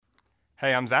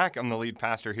Hey, I'm Zach. I'm the lead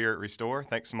pastor here at Restore.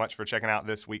 Thanks so much for checking out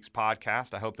this week's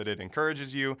podcast. I hope that it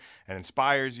encourages you and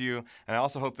inspires you, and I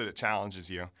also hope that it challenges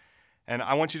you. And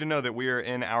I want you to know that we are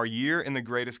in our year in the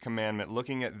greatest commandment,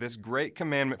 looking at this great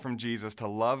commandment from Jesus to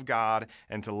love God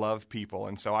and to love people.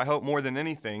 And so I hope more than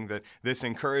anything that this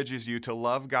encourages you to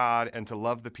love God and to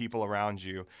love the people around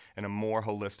you in a more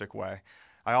holistic way.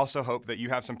 I also hope that you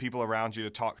have some people around you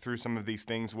to talk through some of these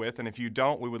things with, and if you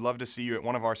don't, we would love to see you at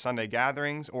one of our Sunday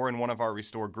gatherings or in one of our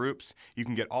Restore groups. You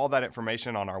can get all that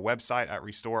information on our website at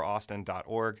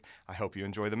restoreaustin.org. I hope you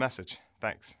enjoy the message.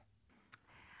 Thanks.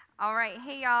 All right,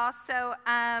 hey y'all. So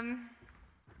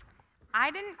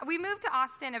we moved to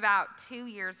Austin about 2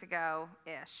 years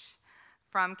ago-ish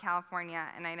from California,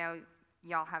 and I know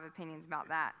y'all have opinions about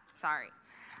that. Sorry.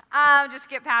 Just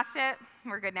get past it.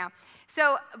 We're good now.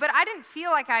 But I didn't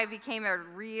feel like I became a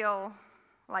real,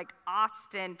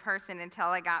 Austin person until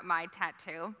I got my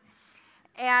tattoo.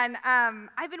 And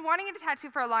I've been wanting a tattoo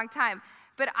for a long time,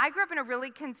 but I grew up in a really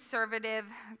conservative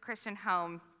Christian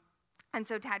home, and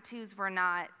so tattoos were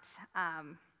not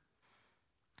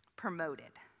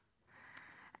promoted.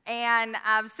 And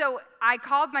so I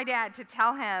called my dad to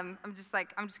tell him, I'm just going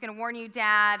to warn you,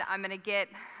 Dad, I'm going to get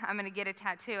a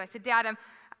tattoo. I said, Dad,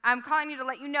 I'm calling you to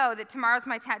let you know that tomorrow's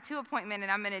my tattoo appointment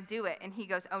and I'm going to do it. And he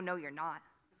goes, oh, no, you're not.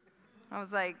 I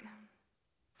was like,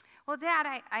 well, Dad,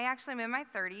 I actually am in my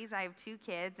 30s. I have 2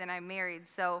 kids and I'm married,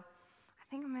 so I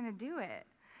think I'm going to do it.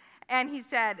 And he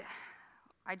said,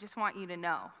 I just want you to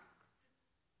know,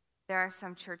 there are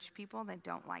some church people that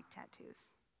don't like tattoos.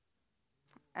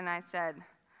 And I said,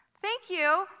 thank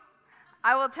you.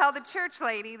 I will tell the church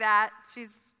lady that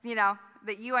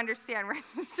that you understand where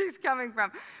she's coming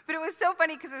from. But it was so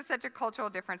funny because it was such a cultural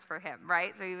difference for him,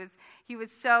 right? So he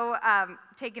was so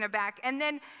taken aback. And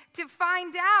then to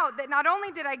find out that not only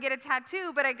did I get a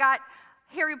tattoo, but I got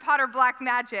Harry Potter Black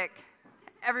Magic,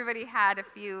 everybody had a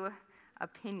few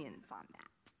opinions on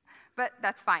that. But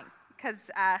that's fine,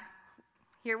 because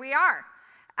here we are.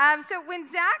 So when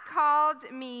Zach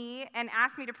called me and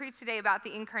asked me to preach today about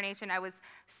the incarnation, I was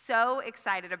so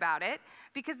excited about it,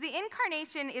 because the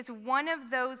incarnation is one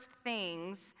of those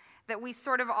things that we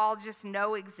sort of all just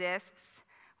know exists.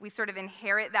 We sort of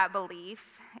inherit that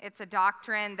belief. It's a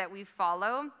doctrine that we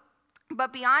follow.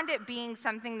 But beyond it being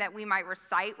something that we might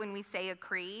recite when we say a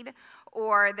creed,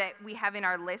 or that we have in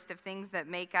our list of things that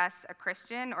make us a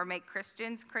Christian or make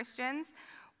Christians Christians,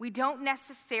 we don't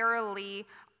necessarily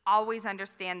always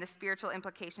understand the spiritual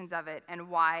implications of it and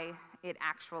why it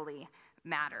actually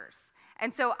matters.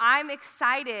 And so I'm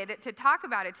excited to talk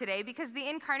about it today, because the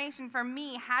incarnation for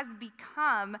me has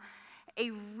become a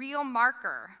real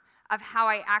marker of how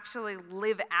I actually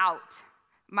live out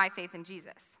my faith in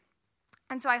Jesus.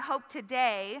 And so I hope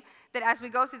today that as we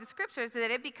go through the scriptures,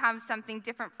 that it becomes something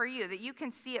different for you, that you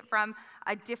can see it from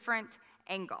a different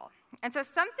angle. And so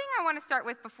something I want to start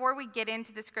with before we get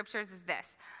into the scriptures is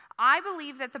this. I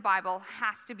believe that the Bible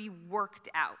has to be worked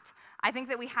out. I think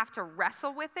that we have to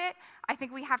wrestle with it. I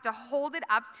think we have to hold it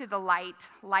up to the light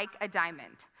like a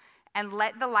diamond and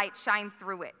let the light shine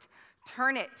through it.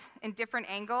 Turn it in different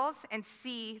angles and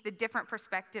see the different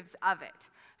perspectives of it.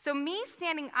 So me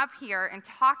standing up here and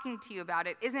talking to you about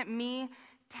it isn't me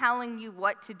telling you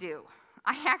what to do.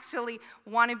 I actually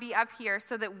want to be up here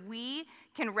so that we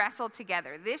can wrestle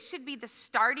together. This should be the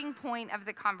starting point of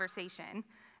the conversation.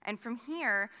 And from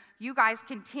here, you guys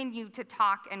continue to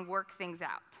talk and work things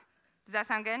out. Does that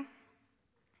sound good?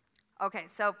 Okay,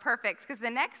 so perfect. Because the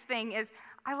next thing is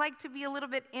I like to be a little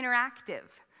bit interactive.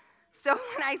 So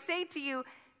when I say to you,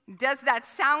 does that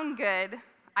sound good?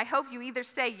 I hope you either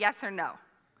say yes or no.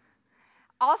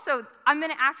 Also, I'm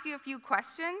going to ask you a few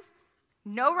questions.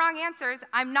 No wrong answers.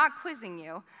 I'm not quizzing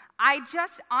you. I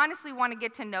just honestly want to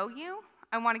get to know you.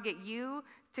 I want to get you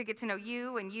to get to know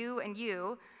you and you and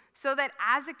you, so that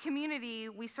as a community,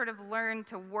 we sort of learn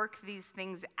to work these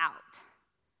things out.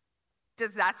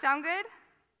 Does that sound good?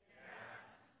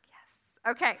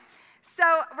 Yes. Okay, so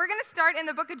we're going to start in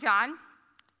the book of John,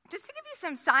 just to give you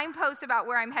some signposts about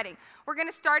where I'm heading. We're going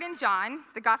to start in John,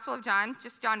 the Gospel of John,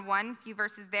 just John 1, a few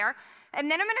verses there. And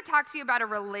then I'm going to talk to you about a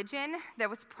religion that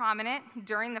was prominent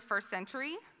during the first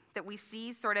century that we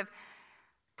see sort of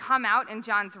come out in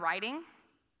John's writing.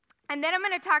 And then I'm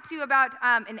going to talk to you about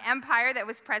an empire that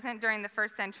was present during the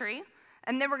first century.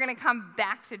 And then we're going to come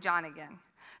back to John again.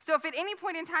 So if at any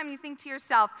point in time you think to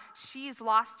yourself, she's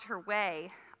lost her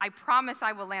way, I promise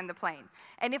I will land the plane.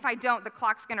 And if I don't, the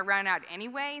clock's going to run out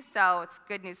anyway, so it's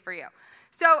good news for you.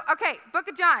 So, okay, book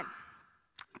of John.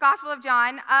 Gospel of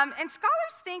John, and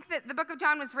scholars think that the book of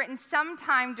John was written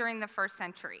sometime during the first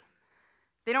century.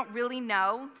 They don't really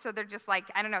know, so they're just like,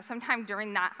 I don't know, sometime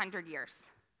during that 100 years.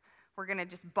 We're going to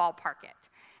just ballpark it.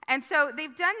 And so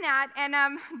they've done that, and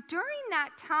during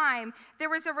that time, there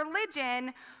was a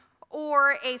religion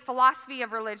or a philosophy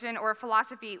of religion or a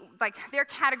philosophy, like their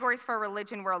categories for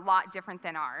religion were a lot different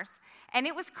than ours, and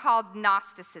it was called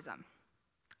Gnosticism.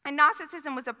 And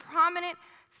Gnosticism was a prominent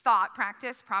thought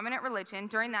practice, prominent religion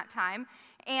during that time,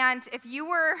 and if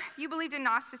you believed in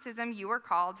Gnosticism, you were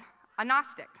called a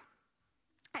Gnostic.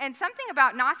 And something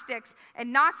about Gnostics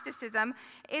and Gnosticism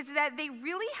is that they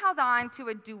really held on to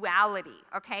a duality,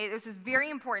 okay? This is very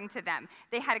important to them.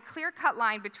 They had a clear-cut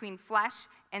line between flesh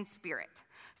and spirit.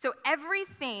 So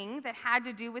everything that had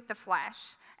to do with the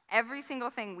flesh, every single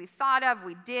thing we thought of,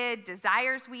 we did,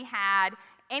 desires we had,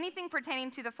 anything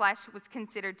pertaining to the flesh was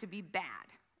considered to be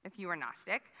bad if you were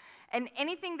Gnostic. And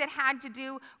anything that had to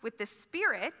do with the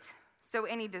spirit, so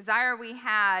any desire we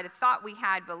had, thought we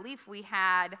had, belief we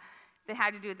had, that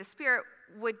had to do with the spirit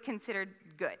was considered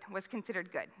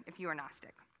good if you were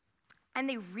Gnostic. And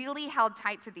they really held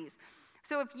tight to these.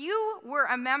 So if you were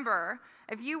a member,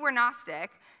 if you were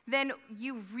Gnostic, then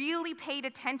you really paid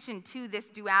attention to this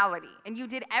duality. And you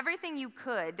did everything you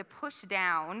could to push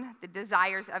down the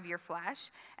desires of your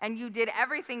flesh, and you did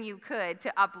everything you could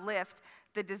to uplift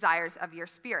the desires of your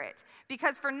spirit.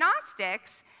 Because for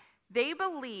Gnostics, they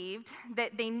believed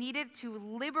that they needed to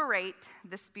liberate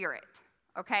the spirit.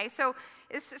 Okay, so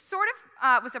it sort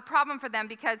of was a problem for them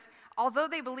because although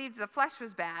they believed the flesh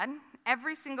was bad,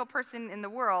 every single person in the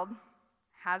world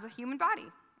has a human body,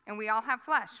 and we all have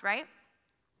flesh, right?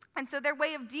 And so their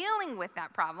way of dealing with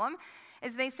that problem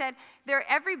is they said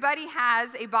everybody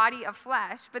has a body of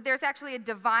flesh, but there's actually a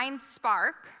divine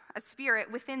spark, a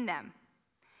spirit within them.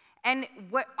 And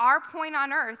what our point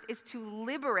on earth is to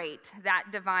liberate that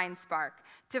divine spark,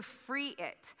 to free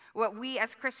it, what we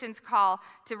as Christians call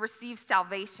to receive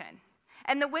salvation.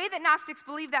 And the way that Gnostics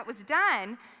believed that was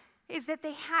done is that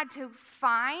they had to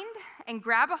find and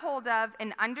grab a hold of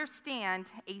and understand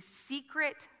a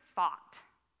secret thought,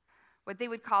 what they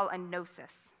would call a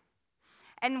gnosis.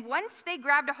 And once they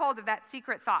grabbed a hold of that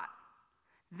secret thought,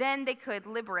 then they could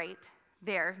liberate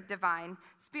their divine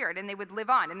spirit, and they would live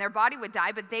on. And their body would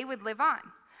die, but they would live on.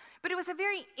 But it was a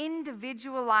very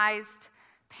individualized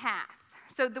path.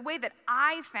 So the way that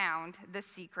I found the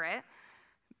secret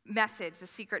message, the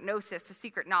secret gnosis, the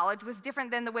secret knowledge was different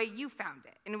than the way you found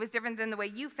it. And it was different than the way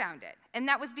you found it. And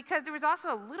that was because there was also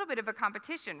a little bit of a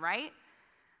competition, right?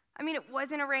 I mean, it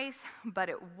wasn't a race, but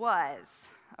it was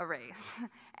a race.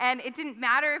 And it didn't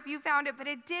matter if you found it, but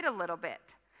it did a little bit.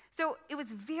 So it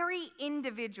was very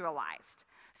individualized.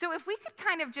 So if we could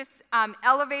kind of just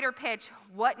elevator pitch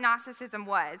what Gnosticism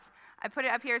was, I put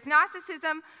it up here.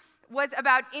 Gnosticism was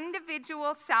about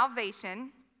individual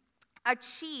salvation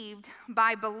achieved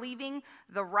by believing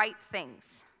the right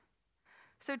things.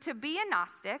 So to be a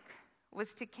Gnostic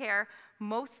was to care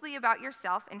mostly about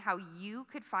yourself and how you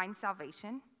could find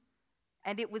salvation,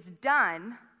 and it was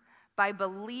done by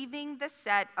believing the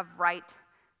set of right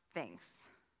things.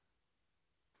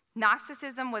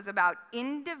 Gnosticism was about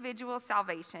individual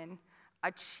salvation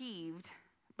achieved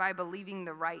by believing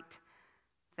the right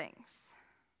things.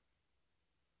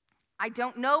 I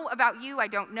don't know about you, I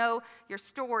don't know your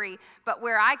story, but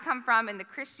where I come from and the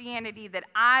Christianity that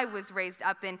I was raised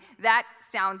up in, that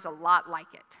sounds a lot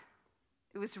like it.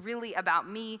 It was really about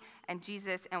me and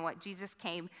Jesus and what Jesus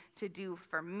came to do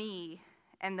for me,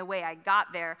 and the way I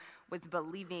got there was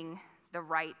believing the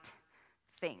right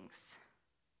things.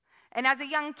 And as a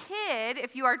young kid,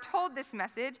 if you are told this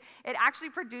message, it actually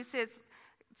produces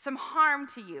some harm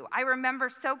to you. I remember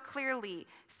so clearly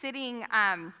sitting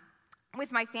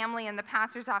with my family in the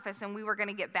pastor's office, and we were going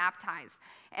to get baptized.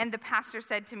 And the pastor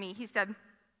said to me, he said,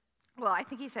 well, I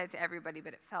think he said it to everybody,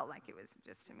 but it felt like it was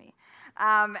just to me.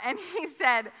 And he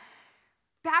said,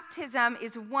 baptism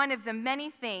is one of the many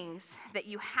things that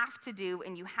you have to do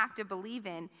and you have to believe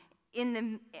in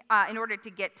order to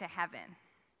get to heaven.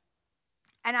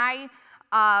 And I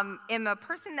am a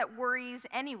person that worries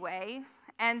anyway,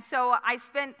 and so I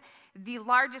spent the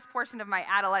largest portion of my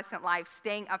adolescent life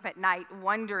staying up at night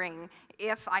wondering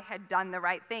if I had done the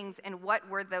right things and what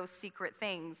were those secret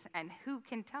things and who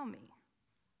can tell me.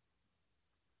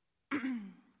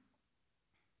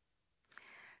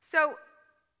 So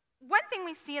one thing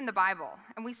we see in the Bible,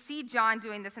 and we see John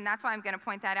doing this, and that's why I'm going to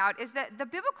point that out, is that the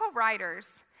biblical writers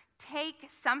take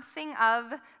something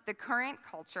of the current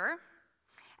culture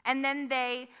and then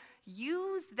they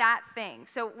use that thing.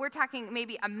 So we're talking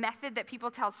maybe a method that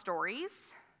people tell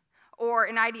stories, or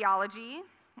an ideology,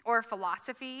 or a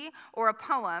philosophy, or a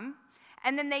poem,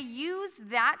 and then they use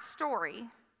that story,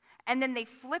 and then they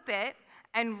flip it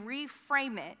and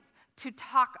reframe it to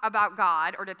talk about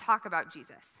God or to talk about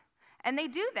Jesus. And they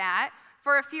do that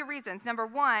for a few reasons. Number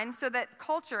one, so that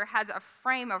culture has a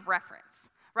frame of reference,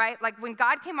 right? Like when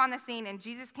God came on the scene and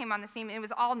Jesus came on the scene, it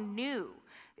was all new.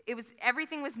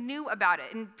 Everything was new about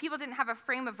it, and people didn't have a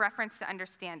frame of reference to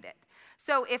understand it.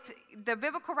 So if the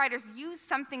biblical writers use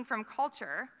something from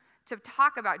culture to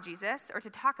talk about Jesus or to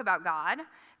talk about God,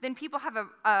 then people have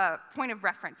a point of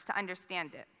reference to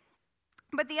understand it.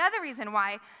 But the other reason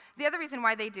why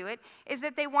they do it is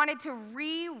that they wanted to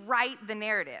rewrite the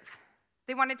narrative.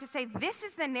 They wanted to say, this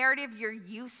is the narrative you're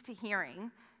used to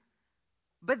hearing,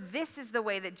 but this is the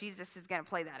way that Jesus is going to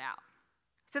play that out.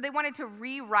 So they wanted to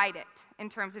rewrite it in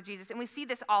terms of Jesus, and we see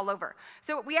this all over.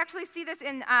 So we actually see this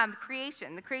in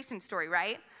creation, the creation story,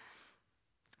 right?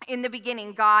 In the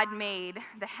beginning, God made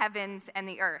the heavens and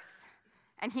the earth,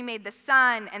 and he made the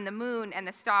sun and the moon and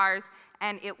the stars,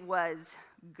 and it was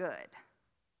good.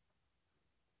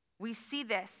 We see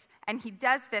this, and he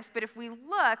does this, but if we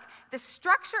look, the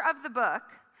structure of the book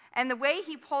and the way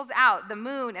he pulls out the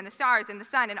moon and the stars and the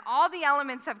sun and all the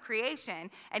elements of creation,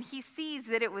 and he sees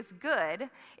that it was good,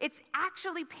 it's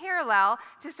actually parallel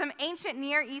to some ancient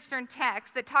Near Eastern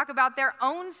texts that talk about their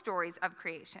own stories of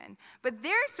creation. But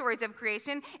their stories of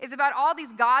creation is about all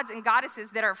these gods and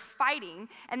goddesses that are fighting,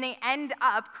 and they end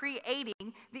up creating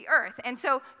the earth. And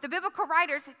so the biblical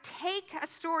writers take a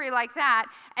story like that,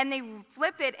 and they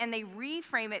flip it and they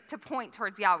reframe it to point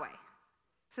towards Yahweh.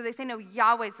 So they say, no,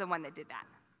 Yahweh's the one that did that.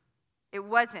 It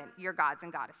wasn't your gods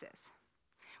and goddesses.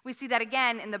 We see that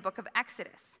again in the book of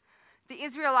Exodus. The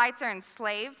Israelites are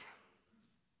enslaved,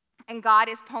 and God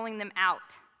is pulling them out.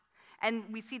 And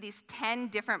we see these 10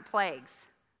 different plagues,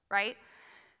 right?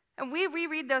 And we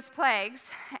reread those plagues,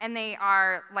 and they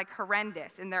are like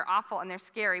horrendous, and they're awful, and they're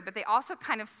scary, but they also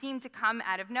kind of seem to come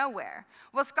out of nowhere.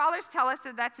 Well, scholars tell us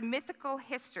that that's mythical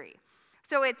history.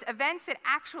 So it's events that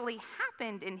actually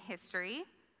happened in history,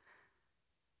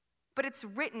 but it's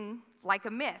written like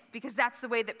a myth because that's the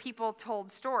way that people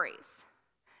told stories.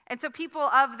 And so people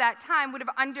of that time would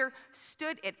have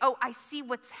understood it. Oh, I see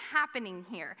what's happening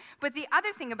here. But the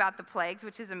other thing about the plagues,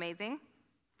 which is amazing,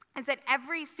 is that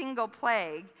every single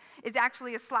plague is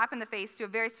actually a slap in the face to a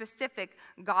very specific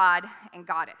god and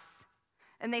goddess.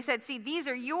 And they said, see, these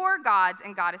are your gods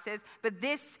and goddesses, but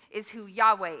this is who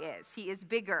Yahweh is. He is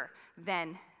bigger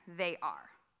than they are.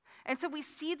 And so we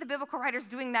see the biblical writers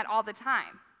doing that all the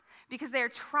time, because they're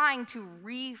trying to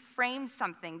reframe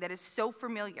something that is so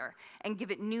familiar and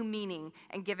give it new meaning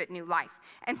and give it new life.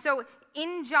 And so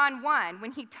in John 1,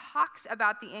 when he talks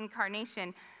about the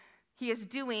incarnation, he is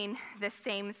doing the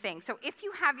same thing. So if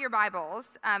you have your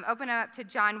Bibles, open up to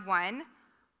John 1.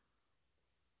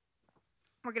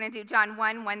 We're going to do John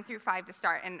 1, 1 through 5 to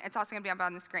start, and it's also going to be up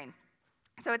on the screen.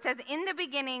 So it says, in the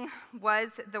beginning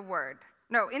was the Word.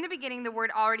 No, in the beginning the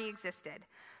Word already existed.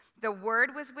 The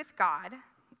Word was with God,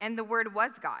 and the Word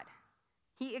was God.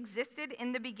 He existed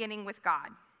in the beginning with God.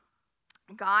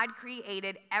 God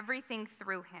created everything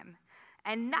through him,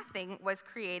 and nothing was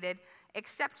created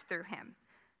except through him.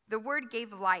 The Word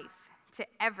gave life to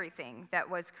everything that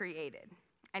was created,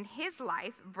 and his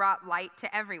life brought light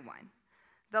to everyone.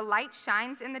 The light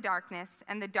shines in the darkness,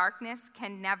 and the darkness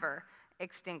can never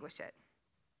extinguish it.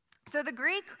 So the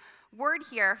Greek word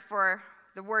here for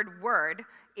the word word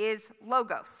is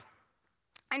logos.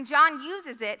 And John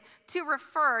uses it to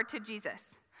refer to Jesus.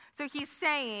 So he's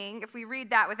saying, if we read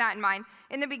that with that in mind,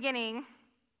 in the beginning,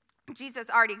 Jesus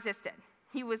already existed.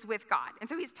 He was with God. And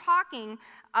so he's talking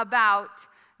about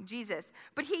Jesus.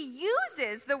 But he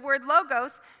uses the word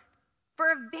logos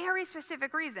for a very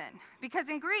specific reason. Because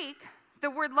in Greek,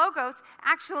 the word logos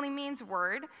actually means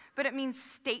word, but it means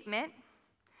statement,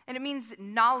 and it means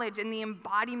knowledge and the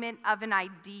embodiment of an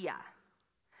idea.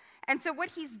 And so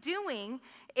what he's doing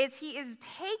is he is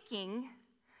taking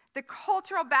the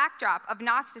cultural backdrop of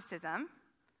Gnosticism,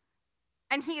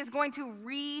 and he is going to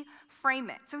reframe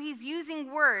it. So he's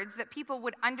using words that people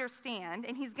would understand,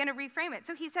 and he's going to reframe it.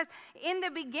 So he says, in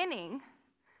the beginning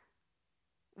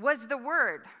was the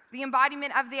Word, the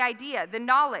embodiment of the idea, the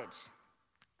knowledge,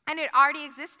 and it already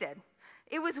existed.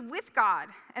 It was with God,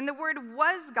 and the Word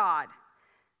was God.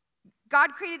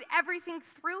 God created everything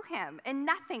through him, and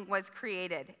nothing was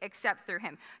created except through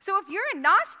him. So if you're a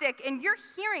Gnostic and you're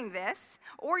hearing this,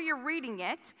 or you're reading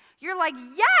it, you're like,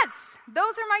 yes,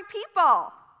 those are my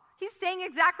people. He's saying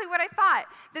exactly what I thought,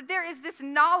 that there is this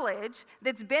knowledge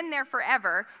that's been there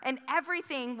forever, and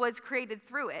everything was created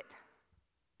through it,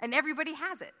 and everybody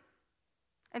has it.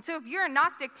 And so if you're a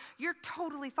Gnostic, you're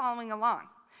totally following along.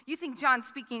 You think John's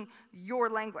speaking your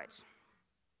language.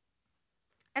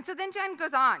 And so then John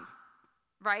goes on.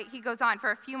 Right? He goes on for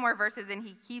a few more verses, and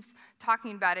he keeps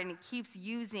talking about it, and he keeps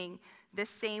using the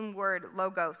same word,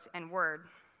 logos and word.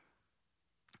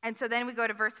 And so then we go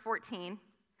to verse 14,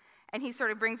 and he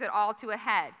sort of brings it all to a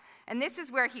head. And this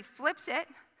is where he flips it,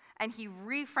 and he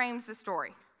reframes the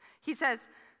story. He says,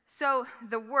 so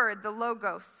the Word, the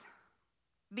Logos,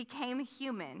 became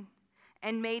human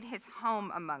and made his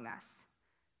home among us.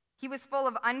 He was full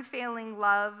of unfailing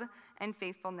love and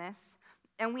faithfulness,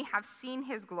 and we have seen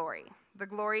his glory, the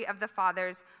glory of the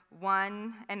Father's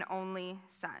one and only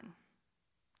Son.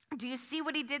 Do you see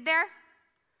what he did there?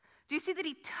 Do you see that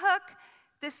he took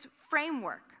this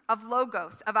framework of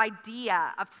logos, of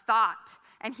idea, of thought,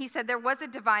 and he said there was a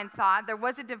divine thought, there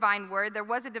was a divine word, there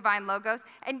was a divine logos,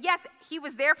 and yes, he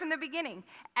was there from the beginning.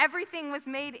 Everything was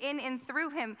made in and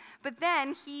through him, but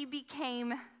then he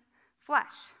became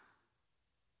flesh.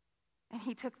 And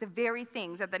he took the very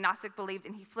things that the Gnostic believed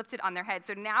and he flipped it on their head.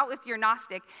 So now if you're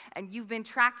Gnostic and you've been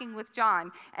tracking with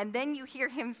John, and then you hear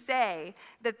him say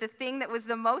that the thing that was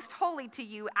the most holy to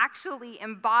you actually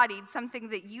embodied something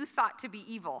that you thought to be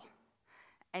evil,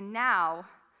 and now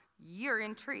you're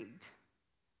intrigued.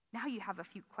 Now you have a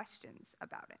few questions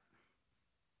about it.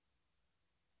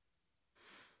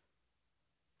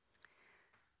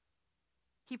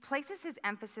 He places his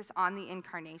emphasis on the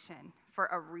incarnation for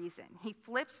a reason. He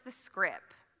flips the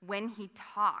script when he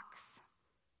talks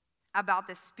about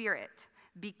the Spirit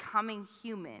becoming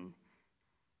human,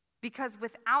 because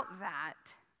without that,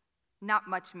 not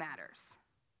much matters,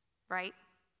 right?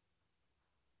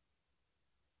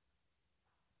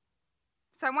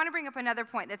 So I want to bring up another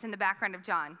point that's in the background of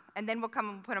John, and then we'll come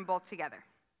and put them both together.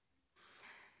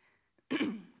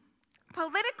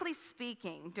 Politically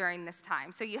speaking, during this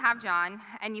time, so you have John,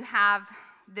 and you have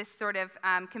this sort of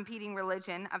competing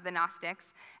religion of the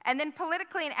Gnostics, and then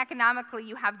politically and economically,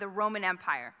 you have the Roman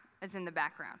Empire is in the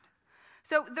background.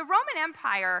 So the Roman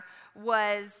Empire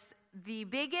was the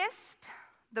biggest,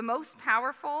 the most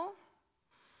powerful,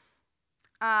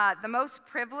 the most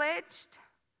privileged,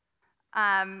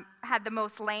 had the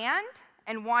most land,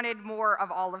 and wanted more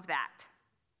of all of that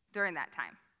during that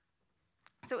time.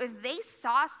 So if they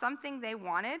saw something they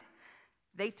wanted,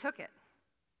 they took it.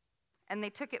 And they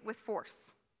took it with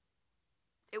force.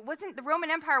 The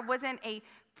Roman Empire wasn't a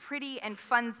pretty and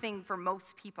fun thing for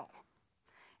most people.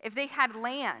 If they had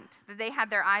land that they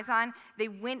had their eyes on, they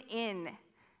went in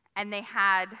and they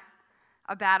had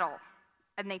a battle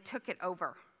and they took it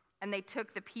over and they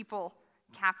took the people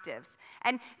captives.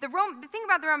 And the thing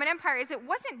about the Roman Empire is it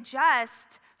wasn't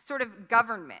just sort of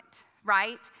government,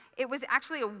 right? It was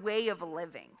actually a way of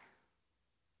living.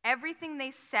 Everything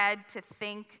they said to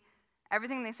think,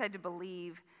 everything they said to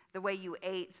believe, the way you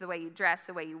ate, the way you dressed,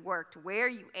 the way you worked, where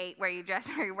you ate, where you dressed,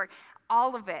 where you worked,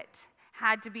 all of it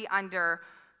had to be under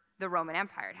the Roman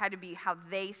Empire. It had to be how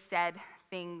they said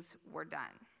things were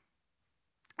done.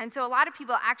 And so a lot of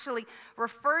people actually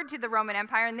referred to the Roman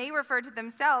Empire, and they referred to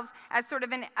themselves as sort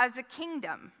of as a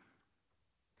kingdom.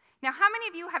 Now, how many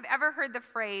of you have ever heard the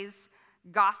phrase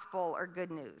gospel or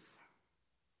good news?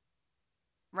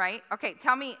 Right? Okay,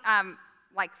 tell me,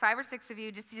 like 5 or 6 of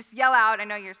you, just yell out. I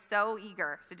know you're so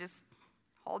eager, so just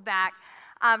hold back.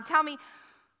 Tell me,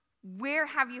 where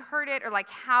have you heard it, or like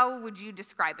how would you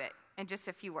describe it in just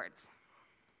a few words?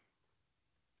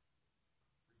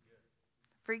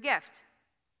 Free gift.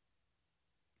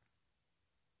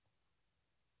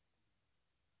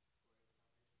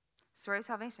 Story of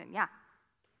salvation, yeah.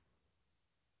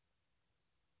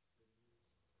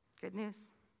 Good news.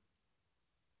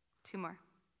 2 more.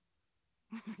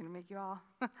 It's going to make you all.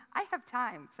 I have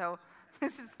time, so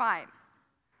this is fine.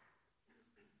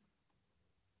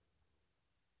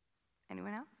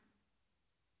 Anyone else?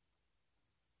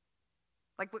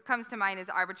 Like what comes to mind is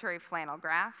arbitrary flannel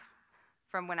graph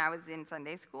from when I was in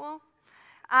Sunday school.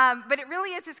 But it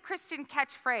really is this Christian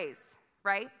catchphrase,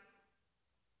 right?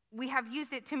 We have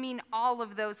used it to mean all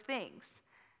of those things.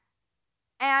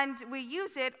 And we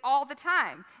use it all the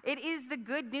time. It is the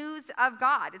good news of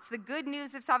God. It's the good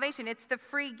news of salvation. It's the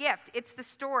free gift. It's the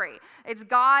story. It's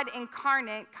God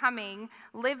incarnate coming,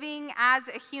 living as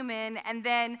a human, and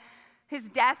then his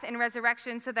death and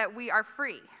resurrection so that we are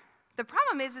free. The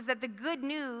problem is that the good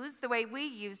news, the way we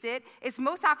use it, is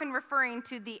most often referring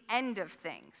to the end of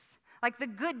things. Like the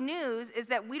good news is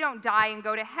that we don't die and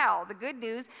go to hell. The good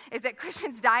news is that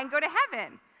Christians die and go to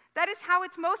heaven. That is how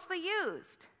it's mostly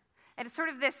used. And it's sort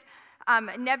of this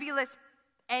nebulous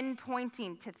end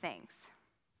pointing to things.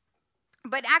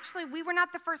 But actually, we were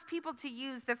not the first people to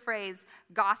use the phrase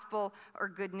gospel or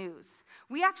good news.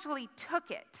 We actually took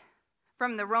it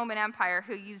from the Roman Empire,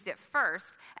 who used it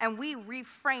first, and we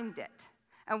reframed it,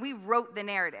 and we wrote the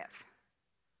narrative.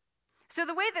 So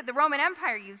the way that the Roman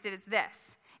Empire used it is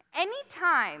this.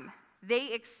 Anytime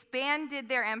they expanded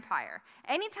their empire,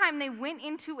 anytime they went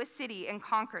into a city and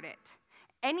conquered it,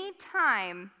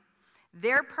 Anytime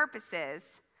their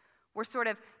purposes were sort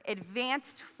of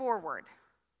advanced forward,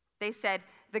 they said,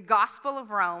 the gospel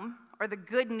of Rome or the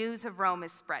good news of Rome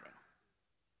is spreading.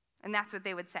 And that's what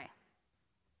they would say.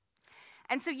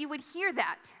 And so you would hear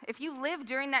that. If you lived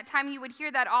during that time, you would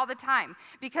hear that all the time.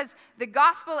 Because the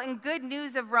gospel and good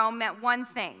news of Rome meant one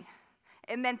thing.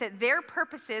 It meant that their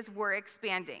purposes were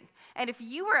expanding. And if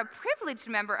you were a privileged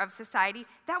member of society,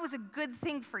 that was a good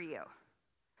thing for you.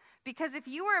 Because if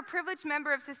you were a privileged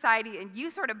member of society and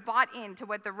you sort of bought into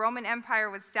what the Roman Empire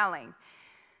was selling,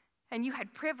 and you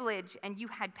had privilege and you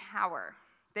had power,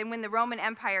 then when the Roman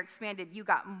Empire expanded, you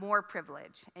got more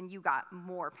privilege and you got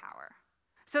more power.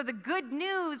 So the good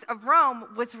news of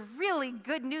Rome was really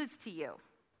good news to you.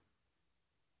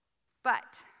 But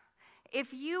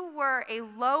if you were a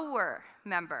lower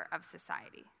member of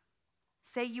society,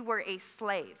 say you were a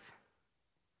slave,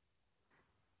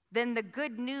 then the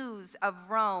good news of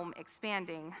Rome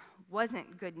expanding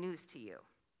wasn't good news to you.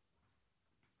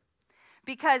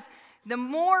 Because the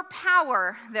more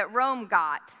power that Rome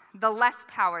got, the less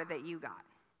power that you got.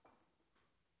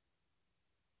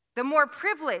 The more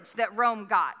privilege that Rome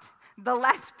got, the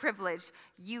less privilege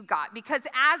you got. Because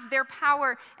as their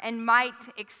power and might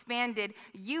expanded,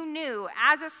 you knew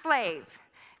as a slave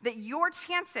that your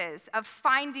chances of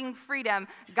finding freedom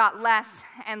got less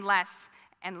and less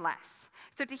and less.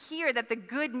 So to hear that the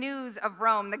good news of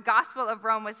Rome, the gospel of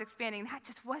Rome was expanding, that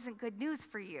just wasn't good news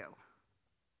for you.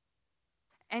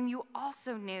 And you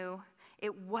also knew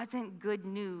it wasn't good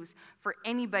news for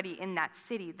anybody in that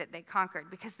city that they conquered,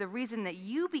 because the reason that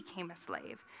you became a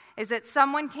slave is that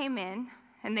someone came in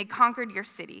and they conquered your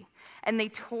city and they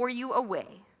tore you away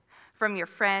from your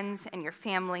friends and your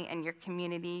family and your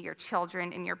community, your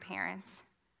children and your parents.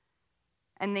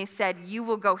 And they said, you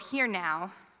will go here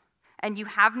now and you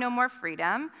have no more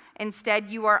freedom. Instead,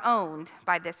 you are owned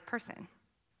by this person.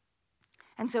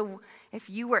 And so if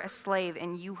you were a slave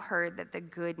and you heard that the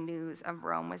good news of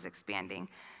Rome was expanding,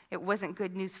 it wasn't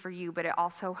good news for you, but it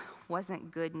also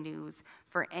wasn't good news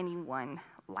for anyone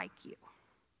like you.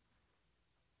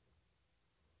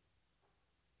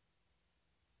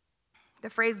 The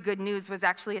phrase good news was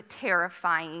actually a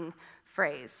terrifying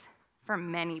phrase for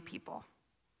many people.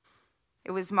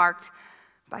 It was marked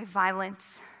by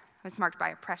violence, it was marked by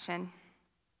oppression,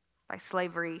 by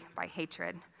slavery, by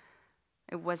hatred.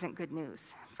 It wasn't good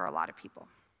news for a lot of people.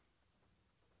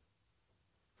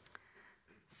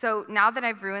 So now that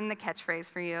I've ruined the catchphrase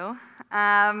for you,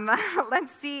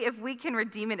 let's see if we can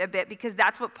redeem it a bit, because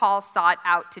that's what Paul sought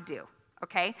out to do,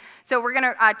 okay? So we're going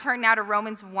to turn now to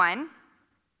Romans 1.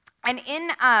 And in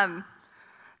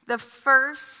the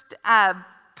first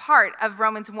part of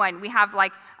Romans 1, we have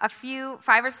like a few,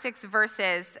 5 or 6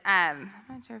 verses. I'm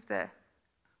not sure if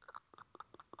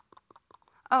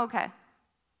okay.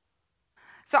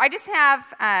 So I just have,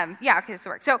 okay, this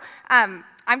will work. So I'm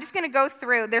just going to go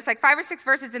through, there's like 5 or 6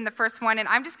 verses in the first one, and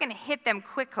I'm just going to hit them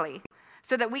quickly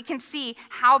so that we can see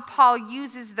how Paul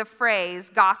uses the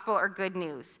phrase gospel or good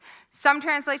news. Some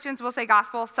translations will say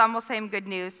gospel, some will say good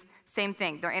news. Same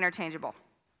thing, they're interchangeable.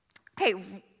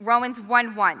 Okay, Romans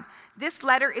 1:1. This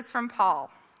letter is from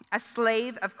Paul, a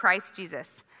slave of Christ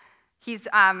Jesus. He's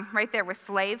right there with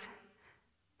slave.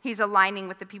 He's aligning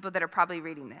with the people that are probably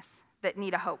reading this, that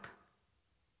need a hope.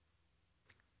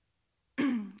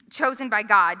 Chosen by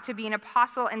God to be an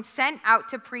apostle and sent out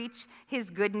to preach his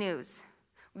good news.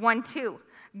 1:2.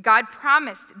 God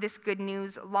promised this good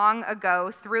news long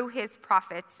ago through his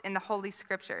prophets in the Holy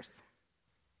Scriptures.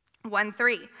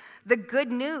 1:3. The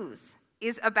good news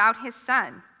is about his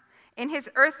son. In his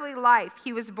earthly life,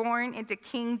 he was born into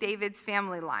King David's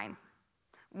family line.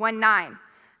 1:9.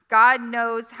 God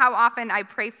knows how often I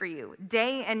pray for you.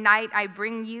 Day and night I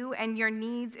bring you and your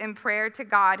needs in prayer to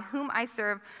God, whom I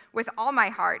serve with all my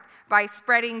heart by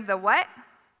spreading the what?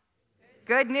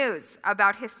 Good news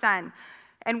about his son.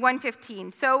 And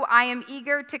 1:15. So I am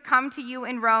eager to come to you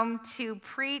in Rome to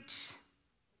preach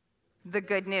the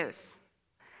good news.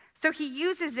 So he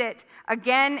uses it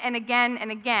again and again and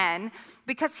again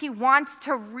because he wants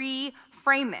to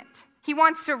reframe it. He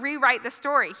wants to rewrite the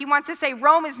story. He wants to say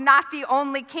Rome is not the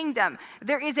only kingdom.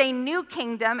 There is a new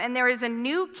kingdom and there is a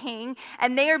new king,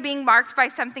 and they are being marked by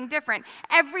something different.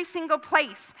 Every single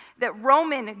place that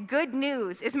Roman good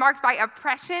news is marked by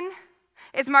oppression,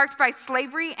 is marked by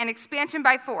slavery and expansion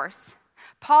by force,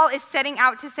 Paul is setting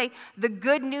out to say the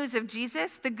good news of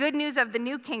Jesus, the good news of the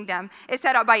new kingdom, is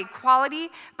set out by equality,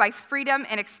 by freedom,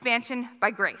 and expansion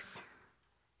by grace.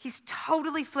 He's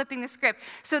totally flipping the script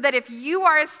so that if you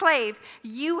are a slave,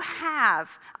 you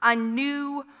have a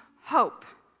new hope.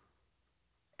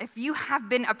 If you have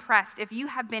been oppressed, if you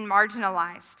have been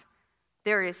marginalized,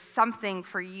 There is something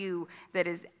for you that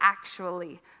is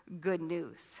actually good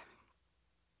news.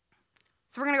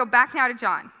 So we're going to go back now to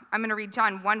John. I'm going to read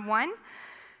John 1:1,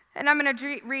 and I'm going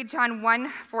to read John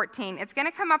 1:14. It's going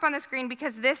to come up on the screen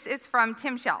because this is from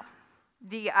Tim Shell,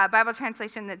 the Bible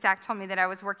translation that Zach told me that I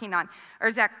was working on. Or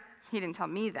Zach, he didn't tell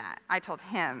me that. I told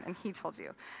him, and he told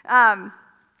you.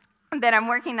 That I'm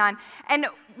working on. And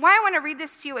why I want to read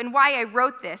this to you and why I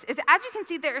wrote this is, as you can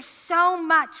see, there is so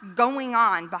much going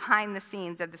on behind the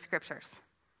scenes of the scriptures.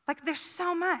 Like, there's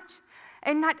so much.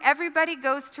 And not everybody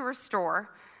goes to Restore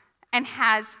and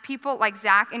has people like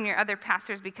Zach and your other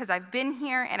pastors, because I've been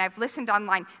here and I've listened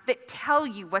online, that tell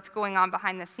you what's going on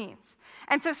behind the scenes.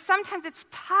 And so sometimes it's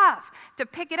tough to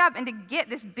pick it up and to get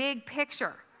this big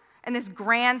picture and this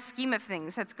grand scheme of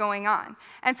things that's going on.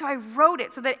 And so I wrote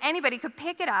it so that anybody could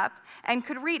pick it up and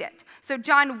could read it. So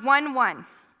John 1:1.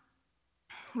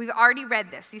 We've already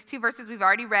read this. These two verses we've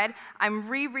already read. I'm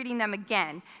rereading them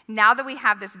again now that we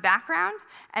have this background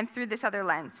and through this other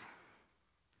lens.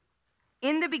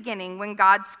 In the beginning, when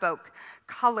God spoke,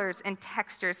 colors and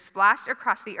textures splashed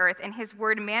across the earth, and his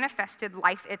word manifested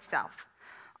life itself.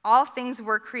 All things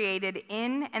were created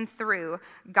in and through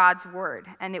God's word,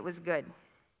 and it was good.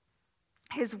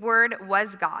 His word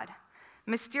was God.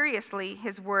 Mysteriously,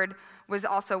 his word was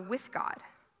also with God.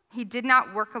 He did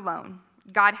not work alone.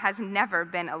 God has never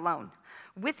been alone.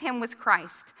 With him was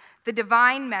Christ, the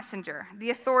divine messenger, the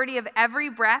authority of every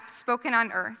breath spoken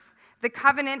on earth, the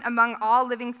covenant among all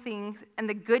living things, and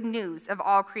the good news of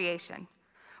all creation.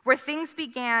 Where things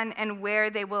began and where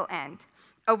they will end.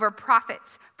 Over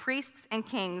prophets, priests, and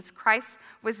kings, Christ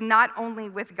was not only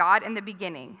with God in the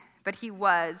beginning, but he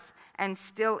was and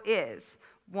still is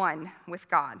one with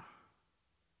God.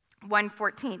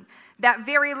 1:14. That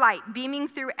very light, beaming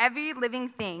through every living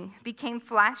thing, became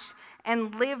flesh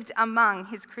and lived among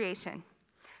his creation.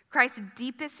 Christ's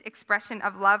deepest expression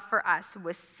of love for us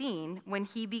was seen when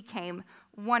he became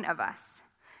one of us.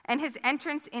 And his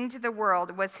entrance into the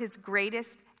world was his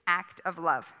greatest act of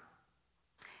love.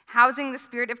 Housing the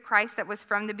Spirit of Christ that was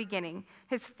from the beginning,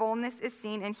 his fullness is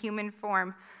seen in human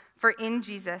form, for in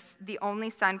Jesus, the only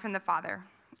Son from the Father.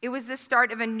 It was the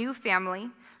start of a new family,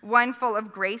 one full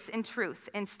of grace and truth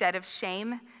instead of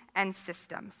shame and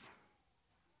systems.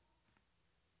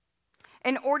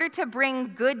 In order to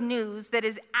bring good news that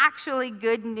is actually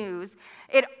good news,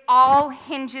 it all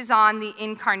hinges on the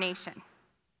incarnation.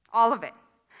 All of it.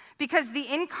 Because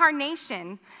the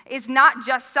incarnation is not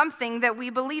just something that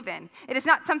we believe in. It is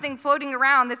not something floating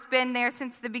around that's been there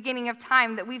since the beginning of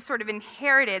time that we've sort of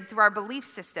inherited through our belief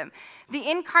system. The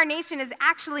incarnation is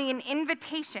actually an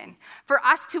invitation for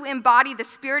us to embody the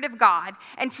Spirit of God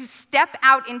and to step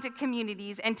out into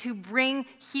communities and to bring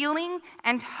healing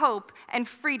and hope and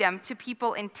freedom to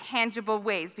people in tangible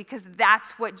ways, because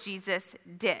that's what Jesus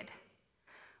did.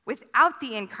 Without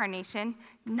the incarnation,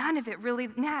 none of it really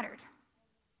mattered.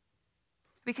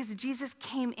 Because Jesus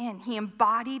came in, he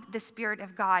embodied the Spirit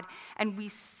of God, and we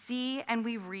see and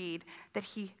we read that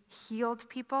he healed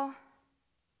people,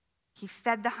 he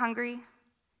fed the hungry,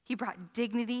 he brought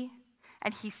dignity,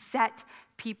 and he set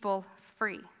people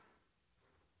free.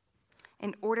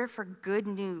 In order for good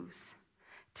news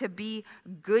to be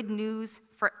good news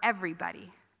for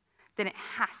everybody, then it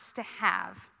has to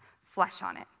have flesh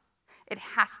on it. It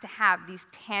has to have these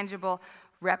tangible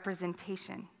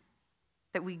representation.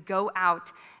 That we go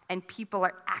out and people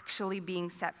are actually being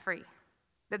set free.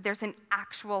 That there's an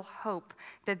actual hope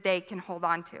that they can hold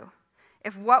on to.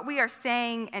 If what we are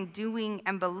saying and doing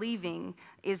and believing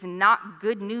is not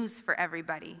good news for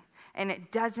everybody, and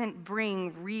it doesn't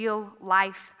bring real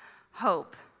life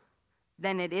hope,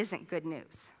 then it isn't good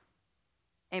news.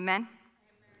 Amen?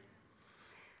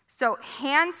 So,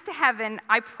 hands to heaven,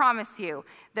 I promise you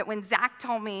that when Zach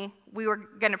told me we were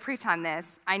going to preach on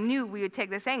this, I knew we would take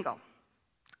this angle.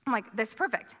 I'm like, that's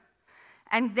perfect.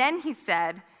 And then he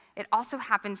said, it also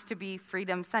happens to be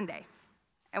Freedom Sunday.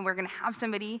 And we're going to have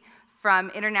somebody from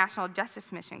International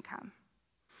Justice Mission come.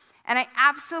 And I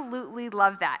absolutely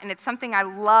love that. And it's something I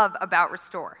love about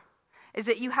Restore, is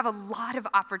that you have a lot of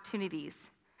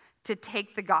opportunities to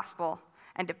take the gospel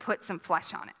and to put some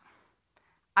flesh on it.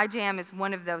 IJM is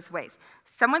one of those ways.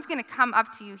 Someone's going to come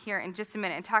up to you here in just a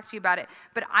minute and talk to you about it.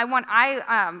 But I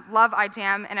love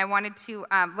IJM, and I wanted to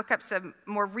look up some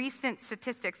more recent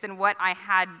statistics than what I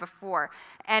had before.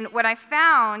 And what I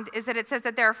found is that it says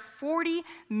that there are 40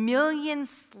 million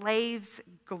slaves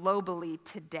globally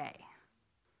today.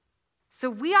 So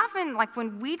we often, like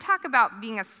when we talk about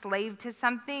being a slave to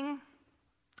something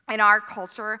in our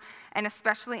culture, and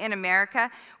especially in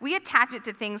America, we attach it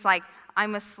to things like,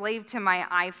 I'm a slave to my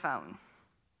iPhone.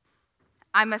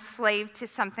 I'm a slave to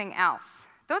something else.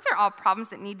 Those are all problems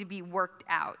that need to be worked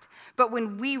out. But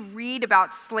when we read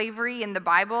about slavery in the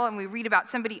Bible and we read about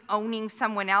somebody owning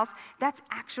someone else, that's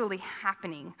actually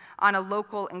happening on a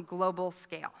local and global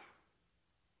scale.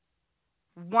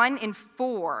 1 in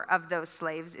 4 of those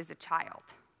slaves is a child.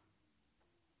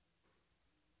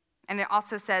 And it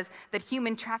also says that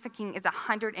human trafficking is a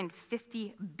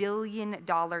 $150 billion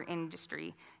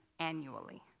industry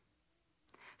annually.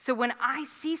 So when I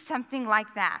see something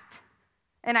like that,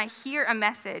 and I hear a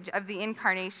message of the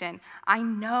incarnation, I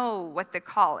know what the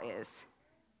call is.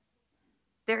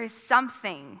 There is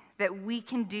something that we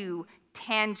can do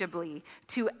tangibly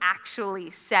to actually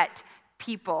set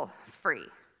people free,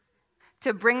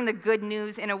 to bring the good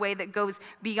news in a way that goes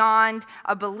beyond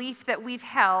a belief that we've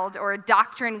held or a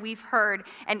doctrine we've heard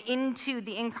and into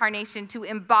the incarnation, to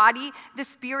embody the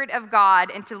Spirit of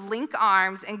God and to link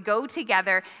arms and go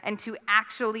together and to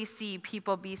actually see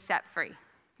people be set free.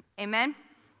 Amen?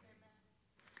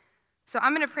 So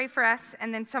I'm going to pray for us,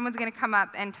 and then someone's going to come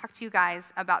up and talk to you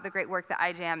guys about the great work that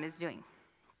IJM is doing.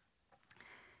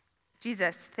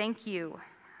 Jesus, thank you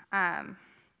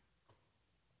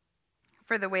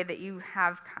for the way that you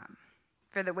have come,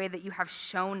 for the way that you have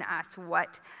shown us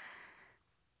what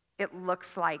it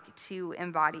looks like to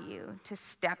embody you, to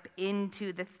step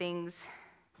into the things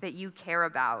that you care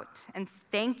about. And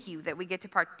thank you that we get to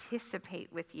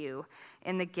participate with you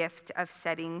in the gift of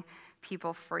setting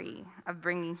people free, of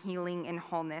bringing healing and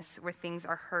wholeness where things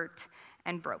are hurt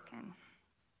and broken.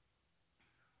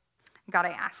 God, I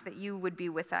ask that you would be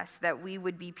with us, that we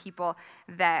would be people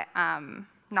that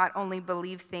not only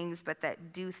believe things, but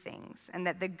that do things, and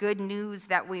that the good news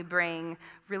that we bring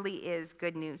really is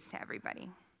good news to everybody.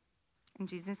 In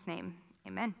Jesus' name,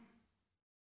 amen.